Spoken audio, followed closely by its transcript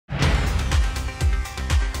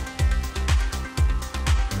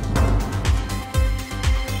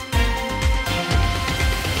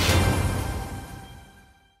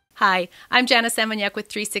Hi, I'm Jana Semeniuk with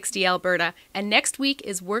 360 Alberta, and next week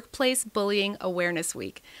is Workplace Bullying Awareness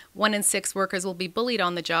Week. 1 in 6 workers will be bullied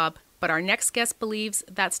on the job, but our next guest believes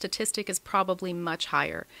that statistic is probably much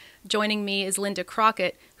higher. Joining me is Linda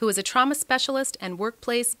Crockett, who is a trauma specialist and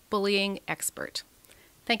workplace bullying expert.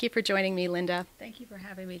 Thank you for joining me, Linda. Thank you for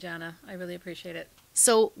having me, Jana. I really appreciate it.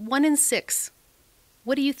 So, 1 in 6,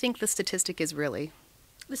 what do you think the statistic is really?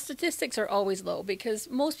 The statistics are always low because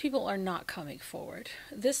most people are not coming forward.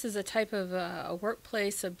 This is a type of a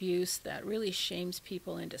workplace abuse that really shames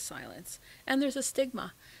people into silence. And there's a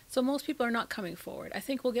stigma. So most people are not coming forward. I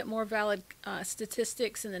think we'll get more valid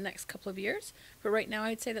statistics in the next couple of years. But right now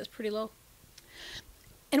I'd say that's pretty low.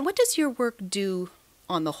 And what does your work do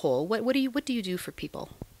on the whole? What do you do for people?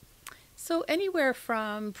 So anywhere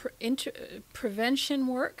from prevention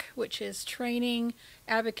work, which is training,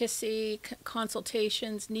 advocacy,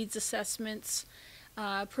 consultations, needs assessments.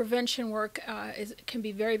 Prevention work can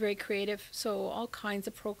be very, very creative, so all kinds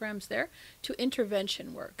of programs there, to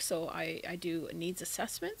intervention work. So I do needs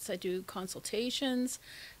assessments, I do consultations,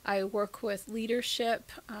 I work with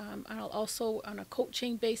leadership, and I'll also on a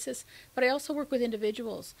coaching basis, but I also work with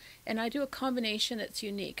individuals, and I do a combination that's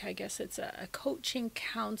unique. I guess it's a coaching,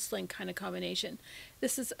 counseling kind of combination.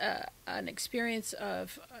 This is an experience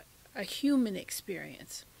of a human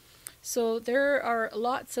experience. So there are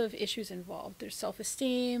lots of issues involved. There's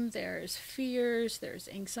self-esteem, there's fears, there's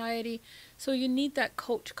anxiety. So you need that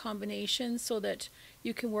coach combination so that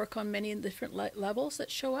you can work on many different levels that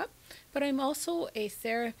show up. But I'm also a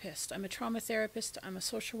therapist. I'm a trauma therapist. I'm a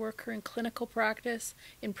social worker in clinical practice,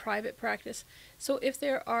 in private practice. So if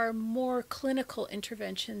there are more clinical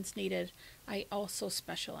interventions needed, I also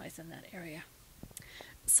specialize in that area.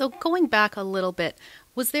 So going back a little bit,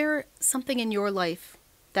 was there something in your life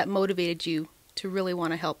that motivated you to really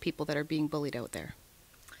want to help people that are being bullied out there?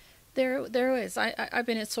 There is. I've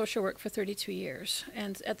been in social work for 32 years,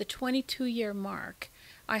 and at the 22-year mark,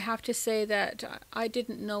 I have to say that I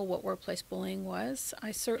didn't know what workplace bullying was.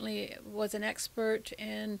 I certainly was an expert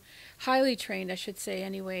and highly trained, I should say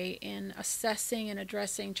anyway, in assessing and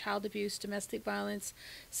addressing child abuse, domestic violence,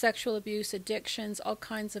 sexual abuse, addictions, all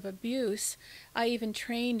kinds of abuse. I even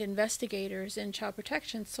trained investigators in child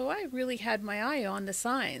protection, so I really had my eye on the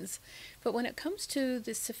signs. But when it comes to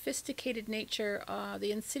the sophisticated nature,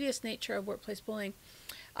 the insidious nature of workplace bullying,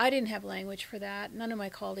 I didn't have language for that. None of my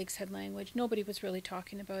colleagues had language. Nobody was really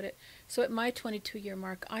talking about it. So at my 22-year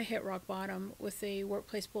mark, I hit rock bottom with a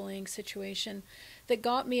workplace bullying situation that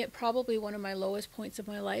got me at probably one of my lowest points of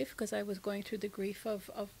my life, because I was going through the grief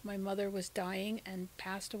of my mother was dying and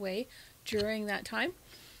passed away during that time.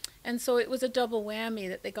 And so it was a double whammy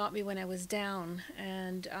that they got me when I was down.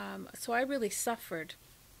 And so I really suffered.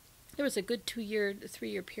 There was a good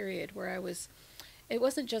 3-year period where it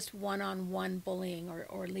wasn't just one-on-one bullying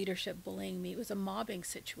or leadership bullying me. It was a mobbing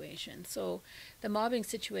situation. So the mobbing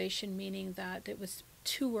situation meaning that it was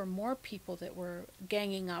 2 or more people that were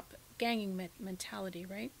ganging mentality,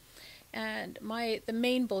 right? And the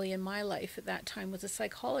main bully in my life at that time was a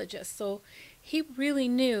psychologist. So he really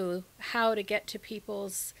knew how to get to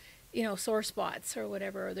people's, sore spots or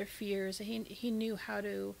whatever, or their fears. He knew how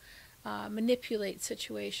to manipulate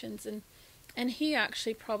situations, and he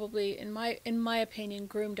actually probably, in my opinion,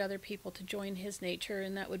 groomed other people to join his nature,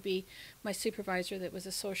 and that would be my supervisor that was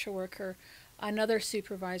a social worker, another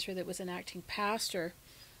supervisor that was an acting pastor.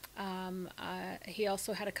 He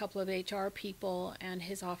also had a couple of HR people and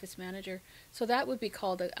his office manager. So that would be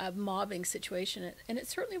called a mobbing situation, and it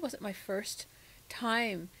certainly wasn't my first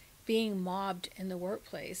time being mobbed in the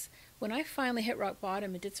workplace. When I finally hit rock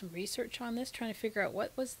bottom and did some research on this, trying to figure out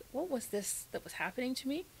what was this that was happening to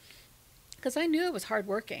me, because I knew it was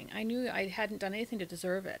hardworking. I knew I hadn't done anything to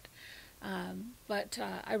deserve it. But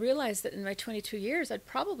I realized that in my 22 years, I'd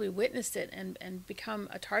probably witnessed it and become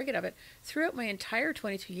a target of it throughout my entire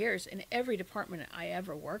 22 years in every department I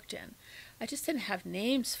ever worked in. I just didn't have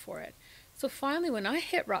names for it. So finally, when I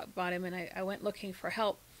hit rock bottom and I went looking for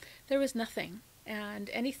help, there was nothing. And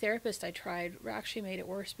any therapist I tried actually made it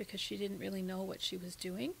worse, because she didn't really know what she was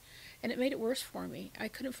doing. And it made it worse for me. I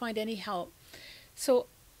couldn't find any help. So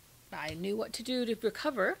I knew what to do to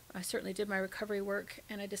recover. I certainly did my recovery work,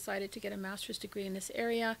 and I decided to get a master's degree in this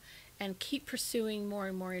area and keep pursuing more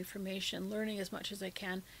and more information, learning as much as I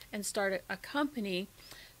can, and start a company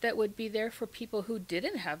that would be there for people who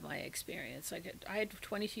didn't have my experience. I had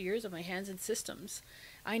 22 years of my hands in systems.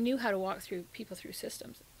 I knew how to walk people through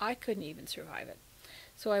systems. I couldn't even survive it.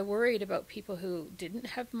 So I worried about people who didn't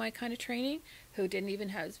have my kind of training, who didn't even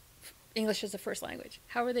have English as a first language.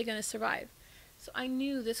 How are they going to survive? So I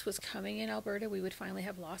knew this was coming in Alberta. We would finally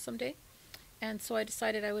have law someday. And so I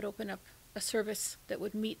decided I would open up a service that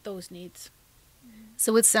would meet those needs.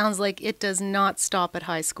 So it sounds like it does not stop at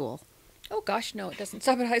high school. Oh gosh, no, it doesn't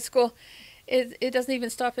stop at high school. It doesn't even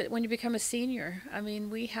stop it when you become a senior. I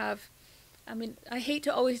mean, I hate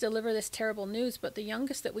to always deliver this terrible news, but the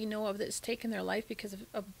youngest that we know of that's taken their life because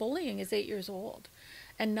of bullying is 8 years old,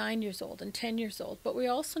 and 9 years old, and 10 years old. But we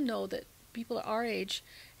also know that people our age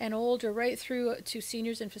and older, right through to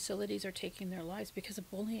seniors in facilities, are taking their lives because of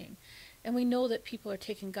bullying. And we know that people are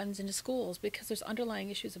taking guns into schools because there's underlying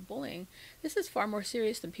issues of bullying. This is far more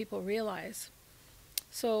serious than people realize.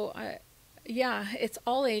 So, yeah, it's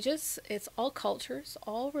all ages, it's all cultures,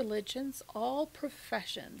 all religions, all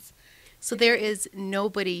professions. So there is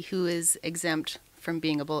nobody who is exempt from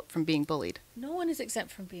being bullied. No one is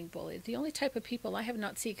exempt from being bullied. The only type of people I have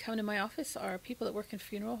not seen come to my office are people that work in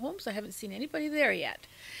funeral homes. I haven't seen anybody there yet.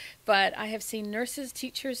 But I have seen nurses,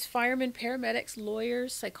 teachers, firemen, paramedics,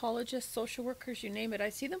 lawyers, psychologists, social workers, you name it. I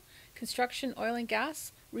see them. Construction, oil and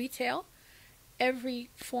gas, retail,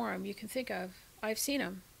 every form you can think of. I've seen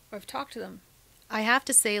them. I've talked to them. I have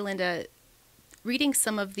to say, Linda, reading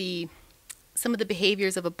some of the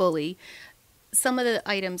behaviors of a bully, some of the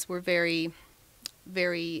items were very,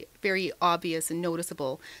 very, very obvious and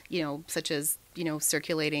noticeable, such as,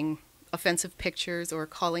 circulating offensive pictures or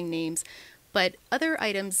calling names. But other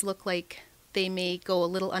items look like they may go a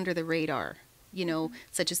little under the radar,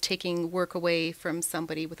 such as taking work away from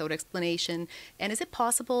somebody without explanation. And is it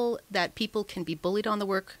possible that people can be bullied on the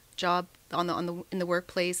work job, in the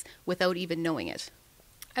workplace, without even knowing it?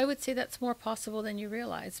 I would say that's more possible than you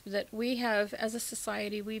realize. That we have, as a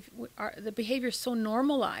society, the behavior is so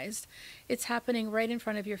normalized, it's happening right in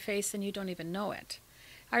front of your face and you don't even know it.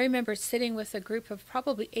 I remember sitting with a group of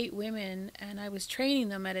probably 8 women, and I was training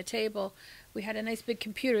them at a table. We had a nice big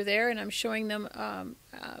computer there, and I'm showing them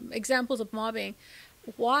examples of mobbing,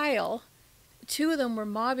 while 2 of them were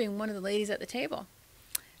mobbing one of the ladies at the table.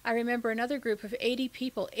 I remember another group of 80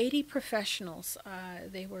 people, 80 professionals.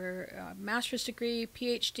 They were master's degree,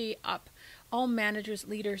 PhD up, all managers,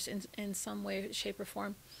 leaders in some way, shape, or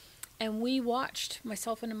form. And we watched,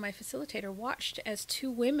 myself and my facilitator watched, as 2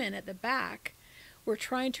 women at the back were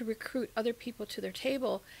trying to recruit other people to their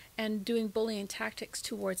table and doing bullying tactics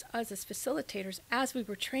towards us as facilitators as we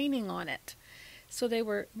were training on it. So they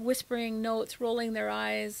were whispering notes, rolling their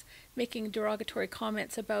eyes, making derogatory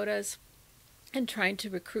comments about us, and trying to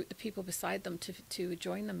recruit the people beside them to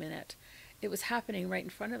join them in it. It was happening right in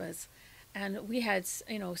front of us. And we had,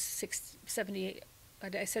 70,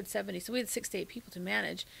 I said 70, so we had 6 to 8 people to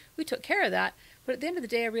manage. We took care of that. But at the end of the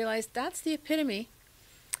day, I realized that's the epitome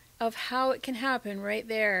of how it can happen right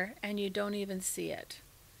there, and you don't even see it.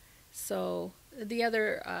 So the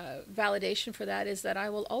other validation for that is that I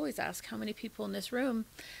will always ask how many people in this room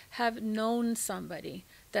have known somebody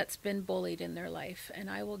that's been bullied in their life, and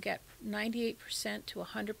I will get 98% to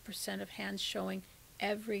 100% of hands showing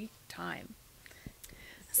every time.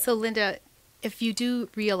 So Linda, if you do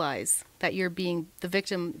realize that you're the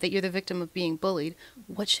victim of being bullied,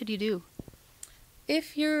 what should you do?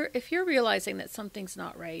 If you're realizing that something's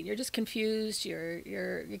not right, you're just confused,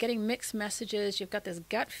 you're getting mixed messages, you've got this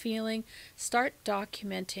gut feeling, start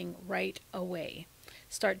documenting right away.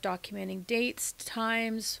 Start documenting dates,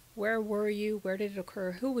 times, where were you, where did it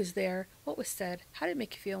occur, who was there, what was said, how did it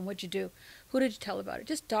make you feel, and what did you do, who did you tell about it.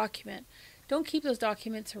 Just document. Don't keep those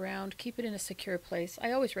documents around. Keep it in a secure place.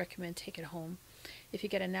 I always recommend take it home. If you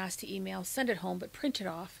get a nasty email, send it home, but print it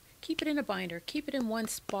off. Keep it in a binder. Keep it in one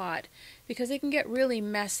spot, because it can get really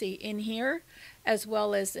messy in here as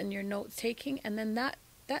well as in your note taking, and then that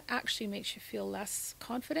actually makes you feel less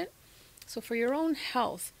confident. So for your own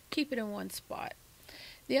health, keep it in one spot.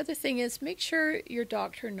 The other thing is, make sure your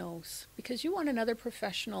doctor knows, because you want another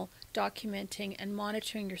professional documenting and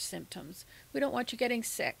monitoring your symptoms. We don't want you getting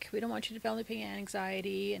sick. We don't want you developing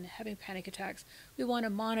anxiety and having panic attacks. We want to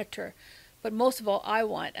monitor. But most of all, I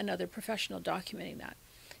want another professional documenting that.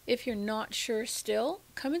 If you're not sure still,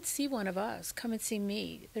 come and see one of us. Come and see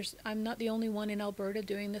me. I'm not the only one in Alberta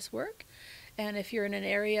doing this work. And if you're in an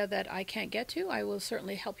area that I can't get to, I will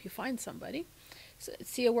certainly help you find somebody. So,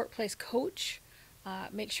 see a workplace coach.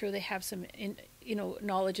 Make sure they have some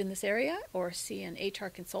knowledge in this area, or see an HR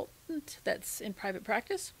consultant that's in private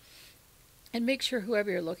practice. And make sure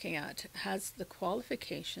whoever you're looking at has the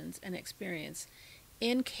qualifications and experience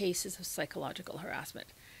in cases of psychological harassment,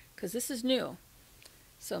 because this is new.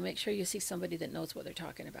 So make sure you see somebody that knows what they're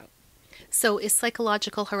talking about. So is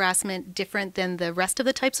psychological harassment different than the rest of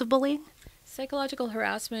the types of bullying? Psychological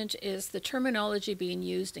harassment is the terminology being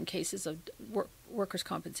used in cases of Workers'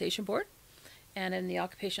 Compensation Board And in the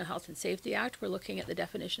Occupational Health and Safety Act, we're looking at the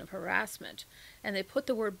definition of harassment. And they put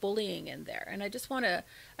the word bullying in there. And I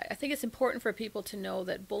think it's important for people to know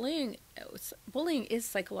that bullying is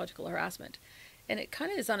psychological harassment. And it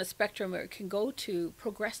kind of is on a spectrum where it can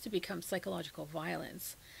progress to become psychological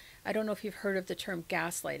violence. I don't know if you've heard of the term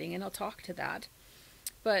gaslighting, and I'll talk to that.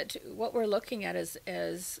 But what we're looking at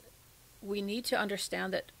is we need to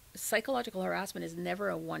understand that psychological harassment is never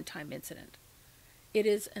a one-time incident. It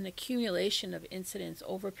is an accumulation of incidents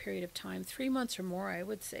over a period of time, 3 months or more, I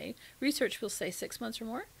would say. Research will say 6 months or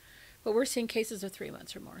more, but we're seeing cases of 3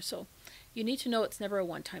 months or more. So you need to know it's never a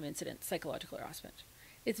one-time incident, psychological harassment.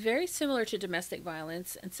 It's very similar to domestic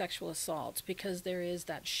violence and sexual assault because there is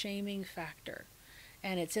that shaming factor,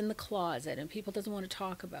 and it's in the closet, and people doesn't want to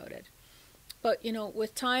talk about it. But,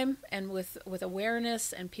 with time and with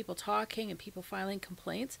awareness and people talking and people filing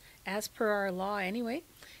complaints, as per our law anyway,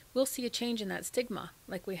 we'll see a change in that stigma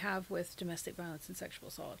like we have with domestic violence and sexual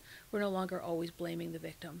assault. We're no longer always blaming the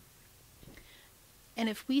victim. And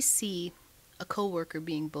if we see a coworker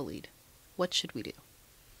being bullied, what should we do?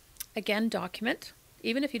 Again, document.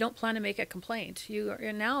 Even if you don't plan to make a complaint, you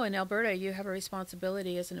are now in Alberta, you have a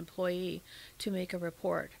responsibility as an employee to make a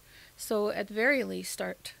report. So at the very least,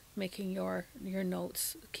 start making your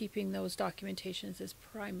notes, keeping those documentations is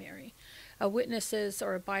primary. A witnesses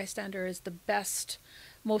or a bystander is the best,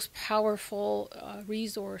 most powerful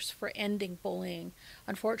resource for ending bullying.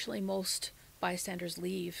 Unfortunately, most bystanders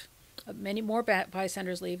leave. Many more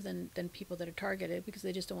bystanders leave than people that are targeted because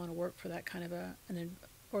they just don't want to work for that kind of an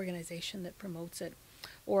organization that promotes it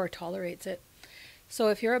or tolerates it. So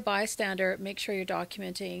if you're a bystander, make sure you're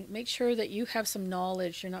documenting. Make sure that you have some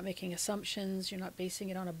knowledge. You're not making assumptions. You're not basing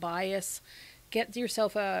it on a bias. Get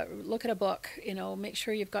yourself look at a book. Make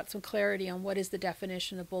sure you've got some clarity on what is the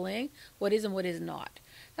definition of bullying, what is and what is not.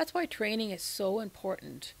 That's why training is so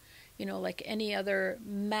important. Like any other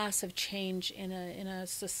massive change in a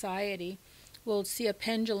society, we'll see a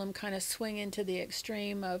pendulum kind of swing into the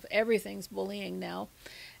extreme of everything's bullying now.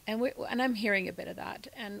 And I'm hearing a bit of that.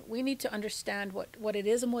 And we need to understand what it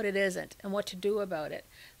is and what it isn't and what to do about it.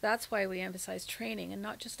 That's why we emphasize training and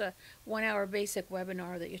not just a 1-hour basic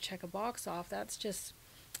webinar that you check a box off. That's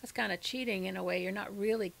kind of cheating in a way. You're not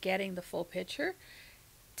really getting the full picture.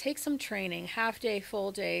 Take some training, half day,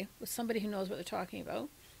 full day, with somebody who knows what they're talking about.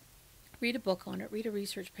 Read a book on it, read a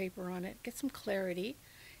research paper on it, get some clarity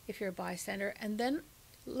if you're a bystander, and then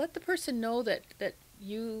let the person know that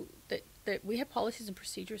we have policies and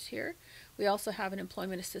procedures here. We also have an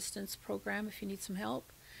employment assistance program if you need some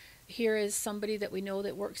help. Here is somebody that we know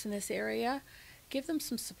that works in this area. Give them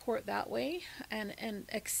some support that way and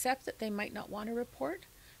accept that they might not want to report,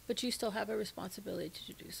 but you still have a responsibility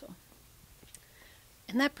to do so.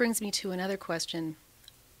 And that brings me to another question,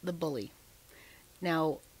 the bully.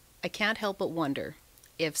 Now, I can't help but wonder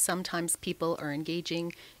if sometimes people are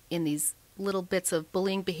engaging in these little bits of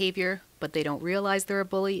bullying behavior, but they don't realize they're a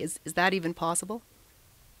bully. Is that even possible?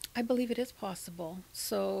 I believe it is possible.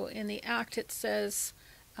 So in the Act it says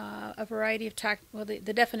a variety of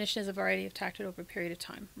the definition is a variety of tactics over a period of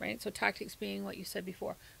time, right? So tactics being what you said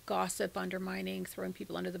before, gossip, undermining, throwing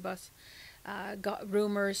people under the bus,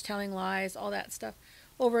 rumors, telling lies, all that stuff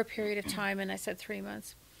over a period of time, and I said 3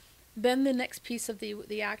 months. Then the next piece of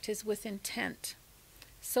the Act is with intent.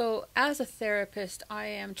 So as a therapist, I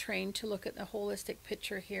am trained to look at the holistic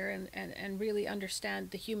picture here and really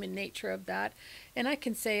understand the human nature of that. And I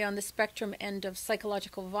can say on the spectrum end of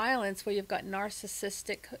psychological violence, where you've got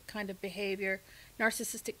narcissistic kind of behavior,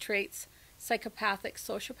 narcissistic traits, psychopathic,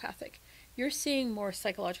 sociopathic, you're seeing more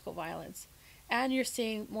psychological violence. And you're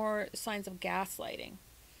seeing more signs of gaslighting.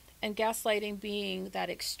 And gaslighting being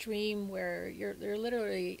that extreme where you're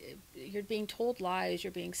being told lies,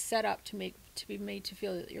 you're being set up to be made to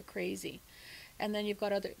feel that you're crazy. And then you've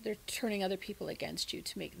got they're turning other people against you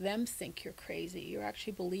to make them think you're crazy. You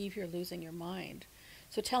actually believe you're losing your mind.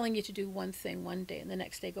 So telling you to do one thing one day and the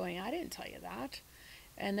next day going, I didn't tell you that.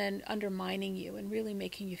 And then undermining you and really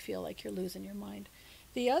making you feel like you're losing your mind.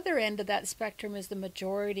 The other end of that spectrum is the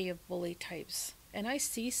majority of bully types. And I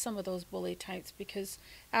see some of those bully types because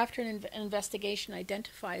after an investigation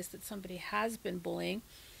identifies that somebody has been bullying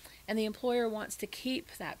and the employer wants to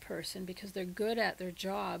keep that person because they're good at their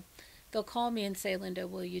job, they'll call me and say, Linda,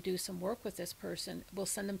 will you do some work with this person? We'll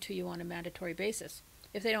send them to you on a mandatory basis.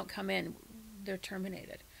 If they don't come in, they're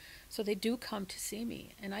terminated. So they do come to see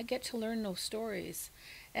me, and I get to learn those stories.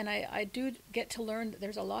 And I do get to learn that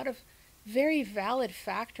there's a lot of very valid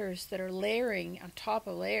factors that are layering on top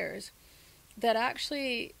of layers that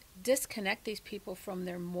actually disconnect these people from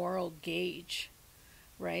their moral gauge,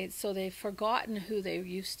 right? So they've forgotten who they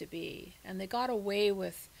used to be, and they got away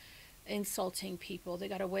with insulting people. They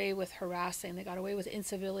got away with harassing. They got away with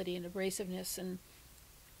incivility and abrasiveness, and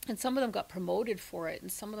some of them got promoted for it,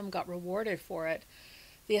 and some of them got rewarded for it.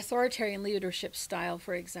 The authoritarian leadership style,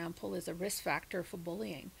 for example, is a risk factor for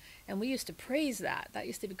bullying, and we used to praise that. That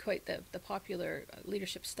used to be quite the popular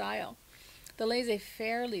leadership style. The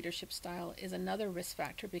laissez-faire leadership style is another risk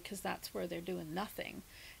factor because that's where they're doing nothing,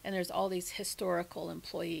 and there's all these historical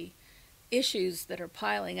employee issues that are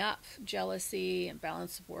piling up, jealousy,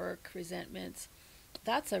 imbalance of work, resentments.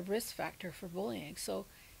 That's a risk factor for bullying. So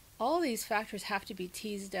all these factors have to be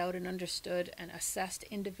teased out and understood and assessed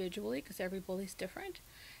individually because every bully is different,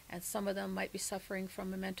 and some of them might be suffering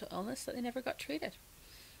from a mental illness that they never got treated,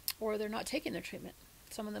 or they're not taking their treatment.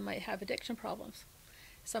 Some of them might have addiction problems.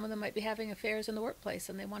 Some of them might be having affairs in the workplace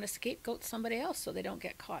and they want to scapegoat somebody else so they don't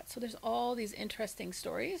get caught. So there's all these interesting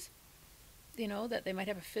stories, you know, that they might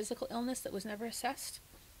have a physical illness that was never assessed.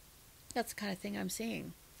 That's the kind of thing I'm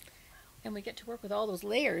seeing. And we get to work with all those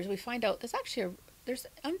layers. We find out there's actually there's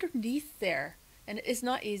underneath there, and it's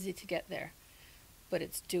not easy to get there, but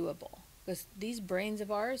it's doable because these brains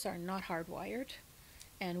of ours are not hardwired,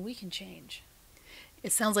 and we can change.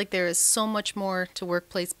 It sounds like there is so much more to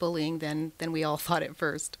workplace bullying than we all thought at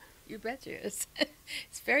first. You betcha. It's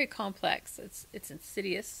very complex. It's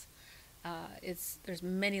insidious. There's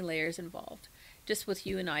many layers involved. Just with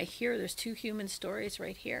you and I here, there's 2 human stories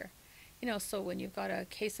right here. You know, so when you've got a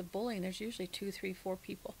case of bullying, there's usually 2, 3, 4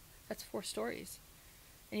 people. That's 4 stories.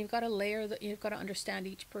 And you've got to layer that. You've got to understand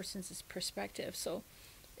each person's perspective. So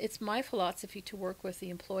it's my philosophy to work with the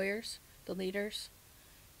employers, the leaders,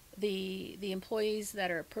 the employees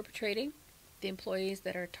that are perpetrating, the employees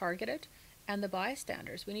that are targeted, and the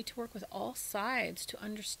bystanders. We need to work with all sides to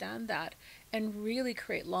understand that and really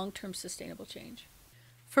create long-term sustainable change.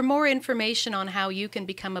 For more information on how you can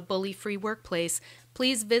become a bully-free workplace,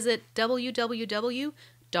 please visit www.abrc.ca.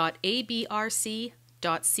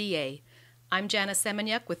 I'm Jana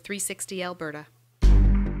Semeniuk with 360 Alberta.